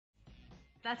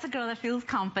That's a girl that feels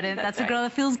confident. That's a girl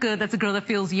that feels good. That's a girl that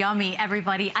feels yummy,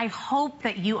 everybody. I hope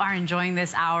that you are enjoying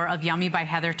this hour of Yummie by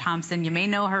Heather Thomson. You may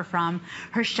know her from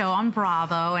her show on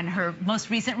Bravo and her most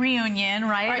recent reunion,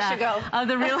 right? I should go. Of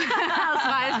the Real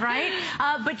Housewives, right?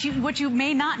 But what you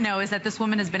may not know is that this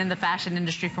woman has been in the fashion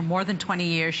industry for more than 20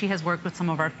 years. She has worked with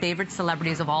some of our favorite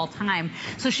celebrities of all time.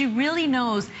 So she really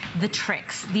knows the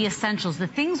tricks, the essentials, the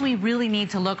things we really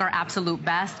need to look our absolute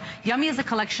best. Yummie is a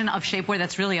collection of shapewear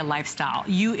that's really a lifestyle.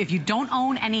 If you don't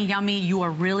own any Yummie, you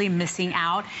are really missing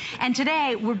out. And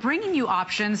today, we're bringing you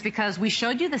options because we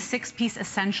showed you the 6-piece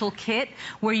essential kit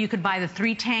where you could buy the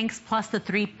 3 tanks plus the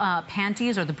 3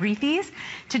 panties or the briefs.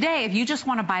 Today, if you just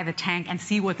want to buy the tank and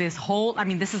see what this whole, I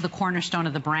mean, this is the cornerstone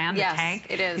of the brand, yes, the tank.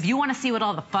 It is. If you want to see what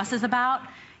all the fuss is about,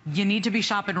 you need to be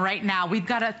shopping right now. We've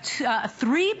got a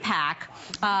 3-pack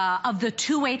of the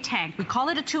 2-way tank. We call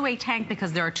it a 2-way tank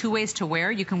because there are 2 ways to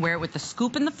wear. You can wear it with the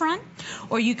scoop in the front,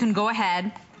 or you can go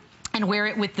ahead and wear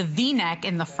it with the V-neck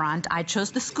in the front. I chose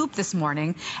the scoop this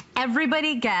morning.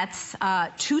 Everybody gets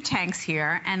 2 tanks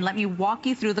here, and let me walk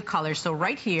you through the colors. So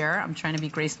right here, I'm trying to be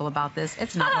graceful about this.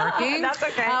 It's not working. That's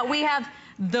okay. We have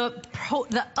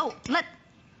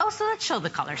so let's show the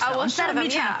colors. Well, instead of me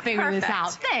trying to figure this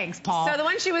out. Thanks, Paul. So the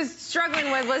one she was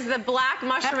struggling with was the black,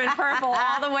 mushroom, and purple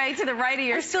all the way to the right of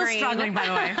your screen. Still struggling, by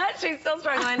the way. She's still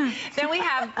struggling. Then we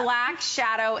have black,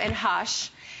 shadow, and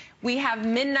hush. We have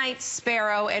midnight,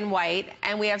 sparrow, and white,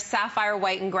 and we have sapphire,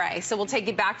 white, and gray. So we'll take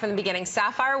you back from the beginning.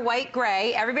 Sapphire, white,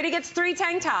 gray. Everybody gets 3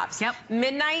 tank tops. Yep.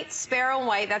 Midnight, sparrow, and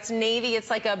white. That's navy. It's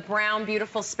like a brown,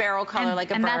 beautiful sparrow color, like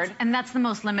a bird. And that's the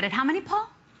most limited. How many, Paul?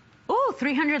 Ooh,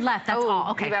 300 left. That's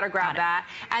all. Okay. You better grab that.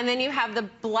 And then you have the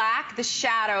black, the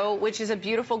shadow, which is a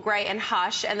beautiful gray, and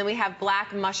hush. And then we have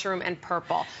black, mushroom, and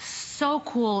purple. So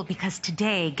cool because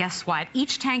today, guess what?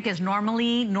 Each tank is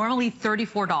normally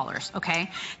 $34,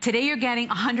 okay? Today you're getting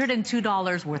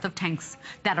 $102 worth of tanks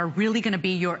that are really going to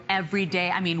be your everyday,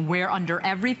 I mean, wear under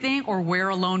everything or wear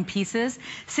alone pieces.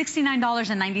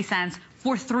 $69.90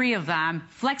 for 3 of them.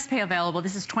 Flex pay available.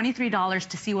 This is $23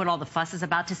 to see what all the fuss is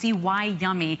about, to see why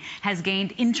Yummie has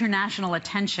gained international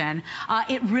attention.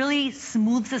 It really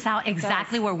smooths us out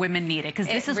exactly where women need it, because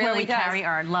this is where we carry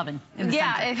our lovin' in the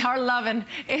center. It's our lovin'.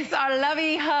 It's our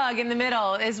lovey hug in the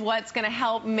middle is what's going to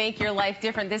help make your life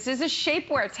different. This is a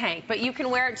shapewear tank, but you can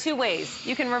wear it 2 ways.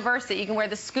 You can reverse it. You can wear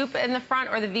the scoop in the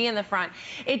front or the V in the front.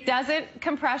 It doesn't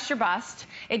compress your bust.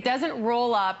 It doesn't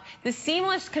roll up. The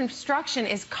seamless construction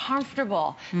is comfortable.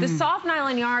 The soft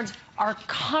nylon yards are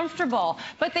comfortable,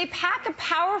 but they pack a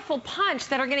powerful punch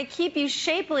that are going to keep you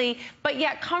shapely but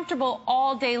yet comfortable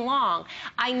all day long.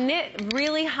 I knit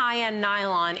really high-end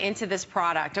nylon into this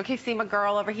product. Okay, see my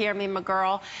girl over here, me and my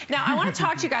girl. Now, I want to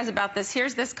talk to you guys about this.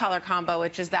 Here's this color combo,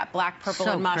 which is that black, purple,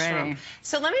 and mushroom. Pretty.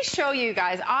 So let me show you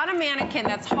guys. On a mannequin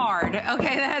that's hard,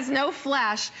 okay, that has no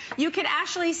flesh, you can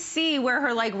actually see where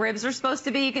her, like, ribs are supposed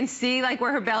to be. You can see, like,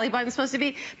 where her belly button is supposed to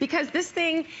be, because this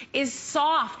thing is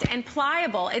soft and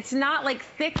pliable. It's not like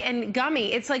thick and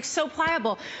gummy. It's like so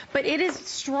pliable, but it is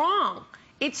strong.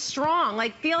 It's strong.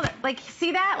 Like, feel that, like,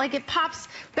 see that? Like, it pops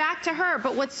back to her.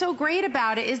 But what's so great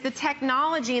about it is the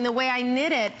technology and the way I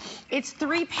knit it. It's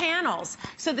 3 panels.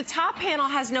 So the top panel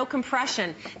has no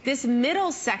compression. This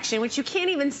middle section, which you can't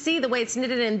even see the way it's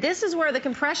knitted in, this is where the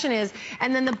compression is.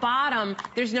 And then the bottom,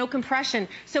 there's no compression.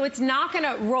 So it's not going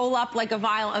to roll up like a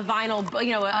vinyl,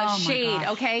 you know, a shade,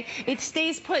 okay? It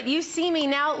stays put. You see me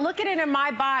now. Look at it in my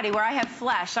body where I have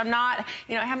flesh. I'm not,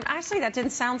 you know, actually, that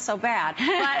didn't sound so bad.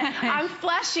 But I'm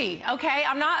fleshy, okay?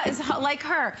 I'm not as like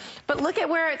her. But look at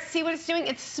where it's, see what it's doing?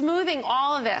 It's smoothing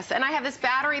all of this. And I have this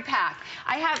battery pack.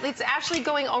 It's actually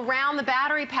going around the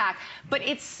battery pack, but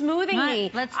it's smoothing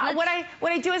me. What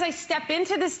I do is I step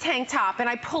into this tank top and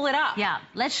I pull it up. Yeah,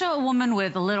 let's show a woman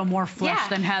with a little more flesh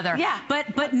than Heather. Yeah.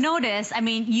 But notice, I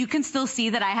mean, you can still see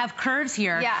that I have curves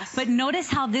here. Yes. But notice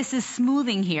how this is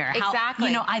smoothing here. Exactly.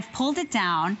 How, you know, I've pulled it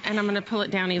down. And I'm going to pull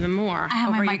it down even more. I have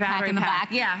over my your mic pack in the back.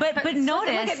 Yeah. But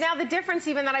notice. Look at now the difference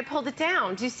even that I pulled it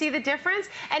down. Do you see the difference?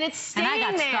 And it's staying there.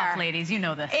 And I got stuff, ladies. You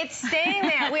know this. It's staying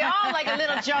there. We all like a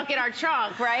little junk in our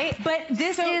trunk, right? But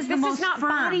this is the most This is not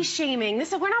body shaming.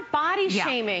 We're not body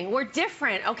shaming. We're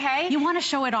different, okay? You want to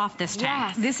show it off this time.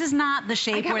 Yes. This is not the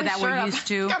shapewear that we're used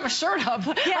to. I got my shirt up.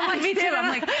 Yeah, like, me too. I'm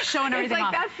like showing everything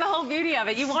off. That's the whole beauty of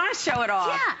it. You want to show it off.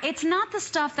 Yeah, it's not the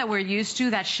stuff that we're used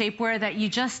to, that shapewear that you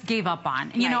just gave up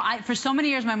on. You know, for so many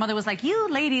years, my mother was like, you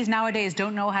ladies nowadays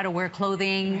don't know how to wear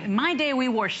clothing. In my day, day we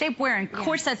wore shapewear and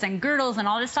corsets and girdles and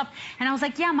all this stuff. And I was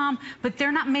like, yeah, Mom, but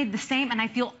they're not made the same, and I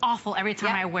feel awful every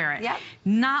time I wear it.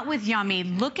 Not with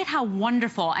Yummie. Look at how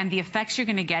wonderful and the effects you're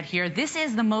going to get here. This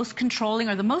is the most controlling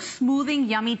or the most smoothing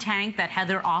Yummie tank that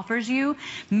Heather offers you.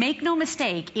 Make no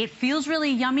mistake, it feels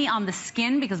really yummy on the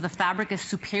skin because the fabric is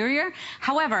superior.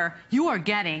 However, you are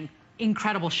getting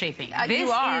incredible shaping. This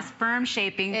is firm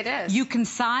shaping. It is. You can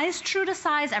size true to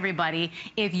size, everybody.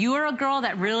 If you are a girl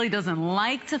that really doesn't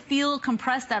like to feel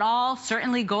compressed at all,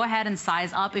 certainly go ahead and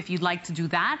size up if you'd like to do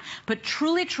that. But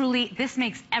truly, truly, this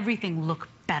makes everything look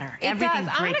better. It does.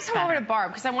 I'm going to come over to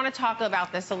Barb because I want to talk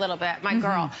about this a little bit, my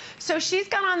girl. So she's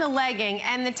got on the legging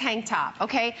and the tank top,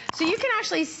 okay? So you can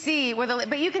actually see where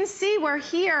but you can see where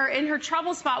here in her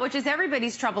trouble spot, which is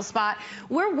everybody's trouble spot,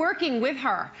 we're working with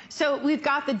her. So we've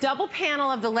got the double panel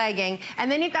of the legging,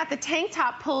 and then you've got the tank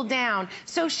top pulled down.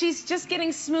 So she's just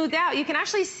getting smoothed out. You can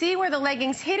actually see where the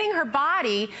legging's hitting her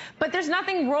body, but there's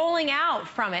nothing rolling out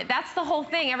from it. That's the whole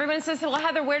thing. Everyone says, well,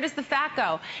 Heather, where does the fat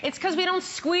go? It's because we don't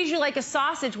squeeze you like a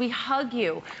sausage. We hug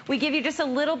you. We give you just a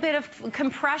little bit of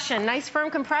compression, nice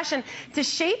firm compression to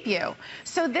shape you.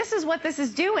 So this is what this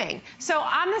is doing. So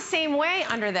I'm the same way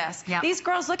under this. These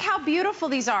girls, look how beautiful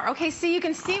these are. Okay, see, you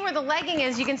can see where the legging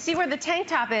is. You can see where the tank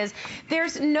top is.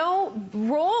 There's no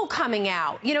roll coming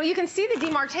out. You know, you can see the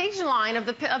demarcation line of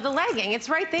the legging. It's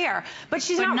right there. But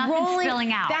she's not rolling.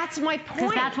 Spilling out. That's my point.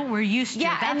 Because that's what we're used to.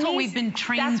 That's what we've been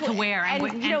trained to wear.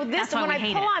 And you know, this, when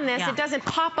I pull on this, it doesn't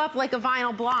pop up like a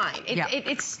vinyl blind.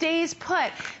 It stays put.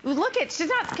 Look at, she's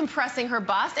not compressing her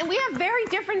bust, and we have very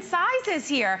different sizes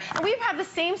here, and we have the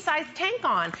same size tank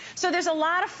on. So there's a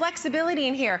lot of flexibility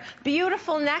in here.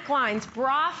 Beautiful necklines,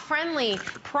 bra-friendly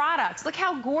products. Look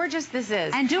how gorgeous this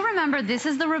is. And do remember, this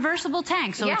is the reversible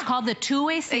tank, so it's called the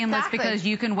two-way seamless because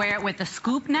you can wear it with the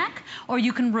scoop neck, or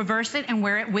you can reverse it and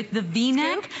wear it with the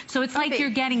V-neck. So it's like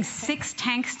you're getting 6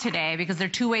 tanks today because they're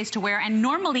 2 ways to wear, and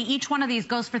normally each one of these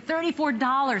goes for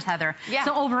 $34, Heather.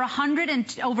 So over $100,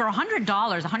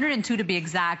 $102 to be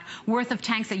exact, worth of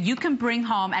tanks that you can bring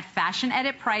home at fashion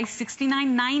edit price,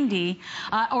 $69.90,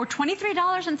 or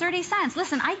 $23.30.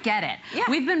 Listen, I get it.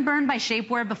 We've been burned by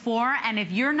shapewear before, and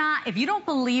if you don't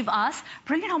believe us,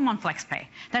 bring it home on FlexPay.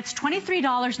 That's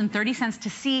 $23.30 to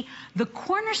see the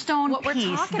cornerstone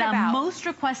piece, the most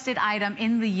requested item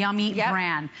in the Yummie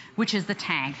brand, which is the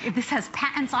tank. This has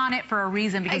patents on it for a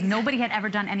reason because nobody had ever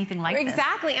done anything like this.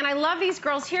 Exactly, and I love these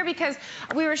girls here because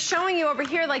we were showing you over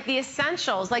here like the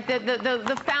essentials, like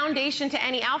the foundation to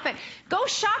any outfit. Go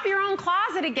shop your own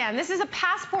closet again. This is a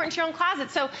passport into your own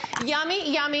closet. So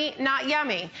yummy, yummy, not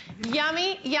yummy.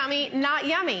 Yummy, yummy, not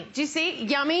yummy. Do you see?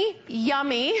 Yummy,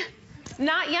 yummy,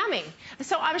 not yummy.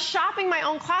 So I'm shopping my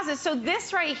own closet. So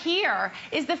this right here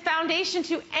is the foundation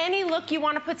to any look you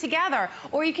want to put together.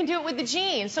 Or you can do it with the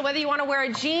jeans. So whether you want to wear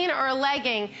a jean or a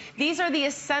legging, these are the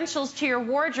essentials to your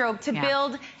wardrobe to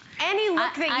build any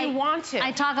look that you want to.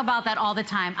 I talk about that all the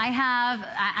time.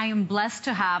 I am blessed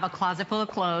to have a closet full of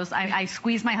clothes. I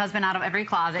squeeze my husband out of every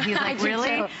closet. He's like, really?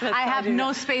 I have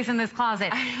no space in this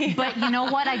closet. But you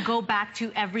know what? I go back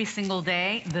to every single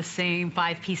day, the same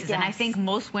 5 pieces. And I think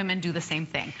most women do the same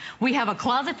thing. We have a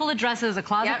closet full of dresses, a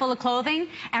closet full of clothing,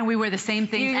 and we wear the same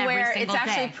things every single day. It's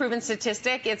actually a proven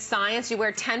statistic. It's science. You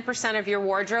wear 10% of your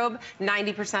wardrobe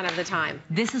 90% of the time.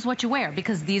 This is what you wear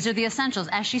because these are the essentials.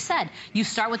 As she said, you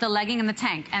start with the legging and the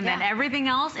tank, and then everything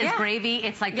else is gravy.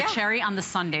 It's like the cherry on the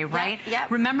sundae, right?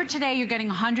 Remember, today you're getting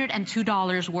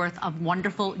 $102 worth of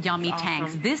wonderful Yummie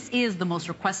tanks. This is the most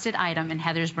requested item in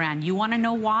Heather's brand. You want to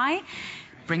know why?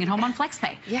 Bring it home on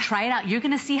FlexPay. Try it out. You're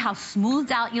going to see how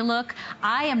smoothed out you look.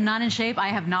 I am not in shape. I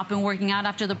have not been working out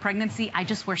after the pregnancy. I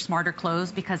just wear smarter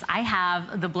clothes because I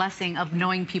have the blessing of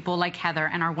knowing people like Heather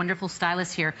and our wonderful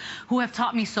stylists here who have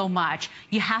taught me so much.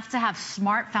 You have to have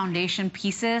smart foundation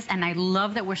pieces, and I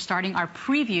love that we're starting our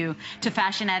preview to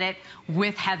Fashion Edit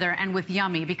with Heather and with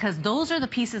Yummie because those are the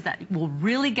pieces that will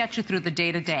really get you through the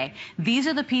day-to-day. These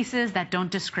are the pieces that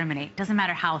don't discriminate. Doesn't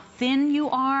matter how thin you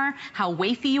are, how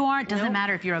wafy you are. It doesn't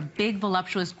matter if you're a big,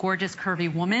 voluptuous, gorgeous,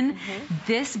 curvy woman.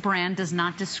 This brand does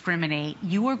not discriminate.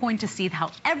 You are going to see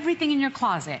how everything in your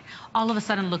closet all of a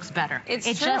sudden looks better. It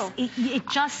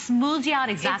just smooths you out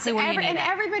exactly where you need it. And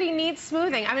everybody needs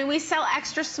smoothing. I mean, we sell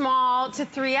extra small to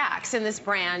 3X in this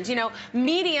brand. You know,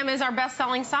 medium is our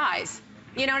best-selling size.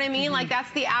 You know what I mean? Like that's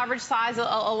the average size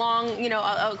along, you know,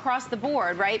 across the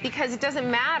board, right? Because it doesn't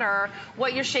matter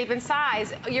what your shape and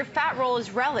size. Your fat roll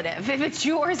is relative. If it's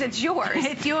yours, it's yours.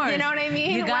 It's yours. You know what I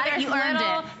mean? You got it. You earned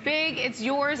it. Big, it's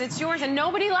yours, and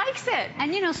nobody likes it.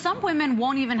 And you know, some women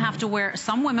won't have to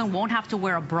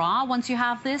wear a bra once you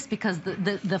have this, because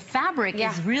the fabric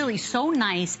is really so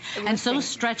nice and so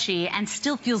stretchy and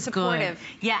still feels supportive.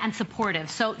 Good. Yeah, and supportive.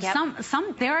 So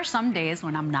there are some days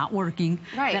when I'm not working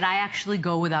that I actually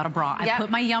go without a bra. I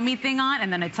put my Yummie thing on,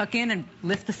 and then I tuck in and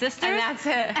lift the sisters. And that's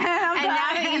it. And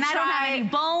I don't have any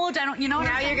bulge. I don't, you know what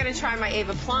I'm saying? Now you're going to try my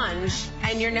Ava plunge,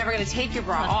 and you're never going to take your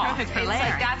bra off. Perfect for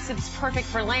layering. It's perfect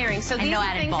for layering. So these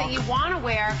are things that you want to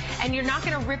wear, and you're not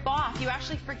going to rip off. You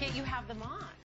actually forget you have them on.